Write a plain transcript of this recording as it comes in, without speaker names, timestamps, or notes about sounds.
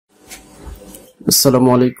আসসালামু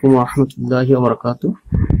আলাইকুম ওয়া রাহমাতুল্লাহি ওয়া বারাকাতুহু।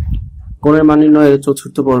 কোণের মান নির্ণয়ের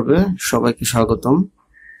চতুর্থ পর্বে সবাইকে স্বাগতম।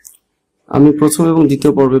 আমি প্রথম এবং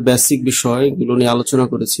দ্বিতীয় পর্বে বেসিক বিষয়গুলো নিয়ে আলোচনা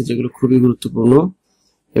করেছি, যেগুলো খুবই গুরুত্বপূর্ণ,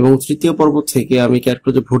 এবং তৃতীয় পর্ব থেকে আমি ক্যাডেট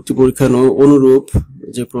কলেজে ভর্তি পরীক্ষার অনুরূপ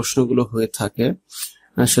যে প্রশ্নগুলো হয়ে থাকে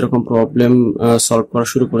সেরকম প্রবলেম সলভ করা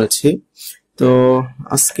শুরু করেছি। তো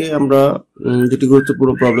আজকে আমরা দুটি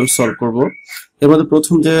গুরুত্বপূর্ণ প্রবলেম সলভ করব। এর মধ্যে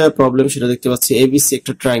প্রথম যে প্রবলেম সেটা দেখতে পাচ্ছি, এবিসি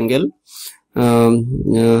একটা ট্রায়াঙ্গেল,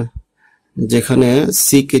 যেখানে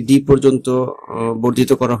সি কে ডি পর্যন্ত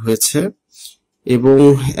বর্ধিত করা হয়েছে এবং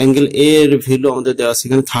অ্যাঙ্গেল এ এর ভ্যালু আমাদের দেওয়া আছে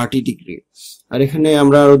এখানে 30 ডিগ্রি। আর এখানে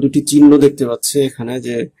আমরা আরো দুটি চিহ্ন দেখতে পাচ্ছি, এখানে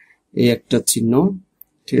যে এই একটা চিহ্ন,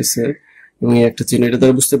 ঠিক আছে, এবং এই একটা চিহ্ন। এটা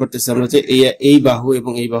দ্বারা বুঝতে পারতেছি আমরা যে এই বাহু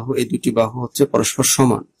এবং এই বাহু, এই দুটি বাহু হচ্ছে পরস্পর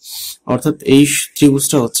সমান, অর্থাৎ এই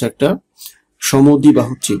ত্রিভুজটা হচ্ছে একটা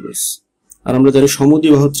সমদ্বিবাহু ত্রিভুজ। আর আমরা জানি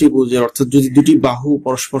সমদ্বিবাহু ত্রিভুজের অর্থাৎ যদি দুটি বাহু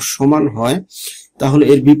পরস্পর সমান হয় তাহলে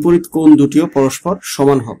এর বিপরীত কোণ দুটিও পরস্পর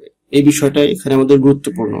সমান হবে। এই বিষয়টা এখানে আমাদের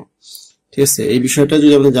গুরুত্বপূর্ণ, ঠিক আছে। এই বিষয়টা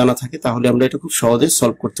যদি আমাদের জানা থাকে তাহলে আমরা এটা খুব সহজে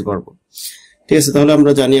সলভ করতে পারবো, ঠিক আছে। তাহলে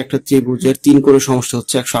আমরা জানি একটা ত্রিভুজের তিন কোণের সমষ্টি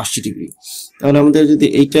হচ্ছে 180 ডিগ্রি। তাহলে আমাদের যদি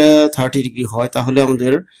এইটা 30 ডিগ্রি হয় তাহলে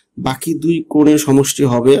আমাদের বাকি দুই কোণের সমষ্টি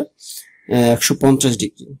হবে 150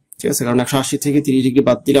 ডিগ্রি, ঠিক আছে। কারণ 180 থেকে 30 ডিগ্রি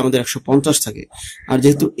বাদ দিলে আমাদের 150 থাকে। আর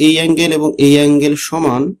যেহেতু এই অ্যাঙ্গেল এবং এই অ্যাঙ্গেল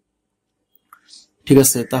সমান, ঠিক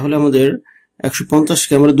আছে, তাহলে আমাদের 150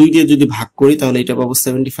 কে আমরা 2 দিয়ে যদি ভাগ করি তাহলে এটা পাবো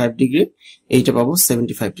 75 ডিগ্রি, এইটা পাবো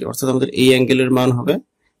 75 ডিগ্রি, অর্থাৎ আমাদের এই অ্যাঙ্গেলের মান হবে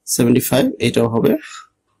 75, এটাও হবে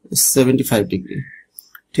 75 ডিগ্রি,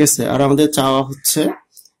 ঠিক আছে। আর আমাদের চাওয়া হচ্ছে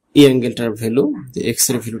এই অ্যাঙ্গেলটার ভ্যালু, যে এক্স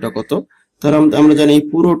এর ভ্যালুটা কত। তাহলে আমরা জানি এই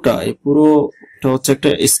পুরোটা হচ্ছে একটা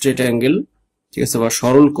স্ট্রেট অ্যাঙ্গেল, ঠিক আছে, বা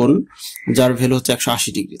সরল কোণ, যার ভ্যালু হচ্ছে 180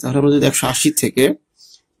 ডিগ্রি। তাহলে আমরা যদি 180 থেকে,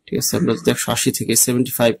 ঠিক আছে, আমরা যদি 180 থেকে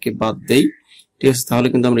 75 কে বাদ দেই, ঠিক আছে, তাহলে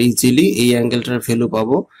কিন্তু আমরা ইজিলি এই অ্যাঙ্গেলটার ভ্যালু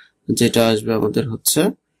পাবো, যেটা আসবে আমাদের হচ্ছে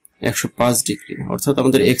 105 ডিগ্রি, অর্থাৎ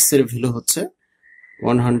আমাদের এক্স এর ভ্যালু হচ্ছে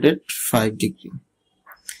 105 ডিগ্রি,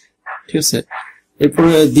 ঠিক আছে।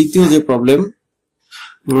 এরপরে দ্বিতীয় যে প্রবলেম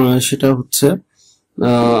সেটা হচ্ছে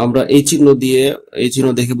আমরা এই চিহ্ন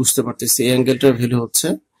দেখে বুঝতে পারতেছি এই অ্যাঙ্গেলটার ভ্যালু হচ্ছে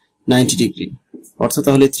 90 ডিগ্রি, অর্থাৎ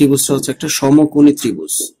তাহলে ত্রিভুজটা হচ্ছে একটা সমকোণী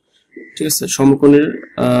ত্রিভুজ, ঠিক আছে। সমকোণের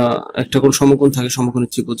একটা কোণ সমকোণ থাকে সমকোণী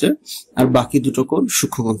ত্রিভুজে, আর বাকি দুটো কোণ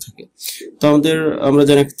সূক্ষ্মকোণ থাকে। তো আমরা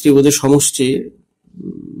জানি ত্রিভুজের সমষ্টি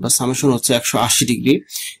বা সামেশন হচ্ছে 180 ডিগ্রি,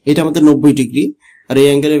 এটা আমাদের 90 ডিগ্রি, আর এই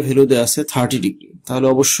অ্যাঙ্গেলের ভ্যালু দেওয়া আছে 30 ডিগ্রি। তাহলে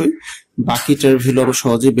অবশ্যই বাকিটার ভ্যালু আমরা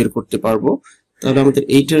সহজেই বের করতে পারবো। তাহলে আমাদের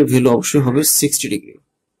এইটার ভ্যালু অবশ্যই হবে 60 ডিগ্রি,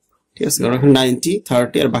 ঠিক আছে, কারণ এখানে 90,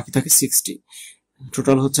 30 আর বাকি থাকে 60,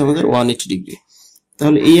 টোটাল হচ্ছে আমাদের 180 ডিগ্রি।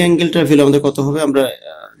 তাহলে এই অ্যাঙ্গেলটার ভ্যালু আমাদের কত হবে? আমরা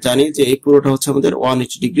জানি যে এই পুরোটা হচ্ছে আমাদের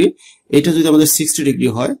 180 ডিগ্রি, এটা যদি আমাদের 60 ডিগ্রি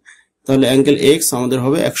হয় তাহলে অ্যাঙ্গেল এক্স আমাদের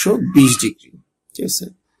হবে 120 ডিগ্রি, ঠিক আছে।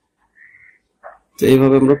 তো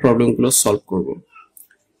এইভাবে আমরা প্রবলেমগুলো সলভ করব,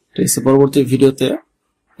 ঠিক আছে। পরবর্তী ভিডিওতে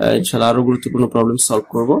ইনশাআল্লাহ আরো গুরুত্বপূর্ণ প্রবলেম সলভ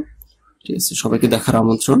করব, ঠিক আছে। সবাইকে দেখার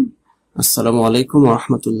আমন্ত্রণ। আসসালামু আলাইকুম ওয়া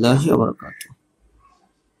রাহমাতুল্লাহি ওয়া বারাকাতুহু।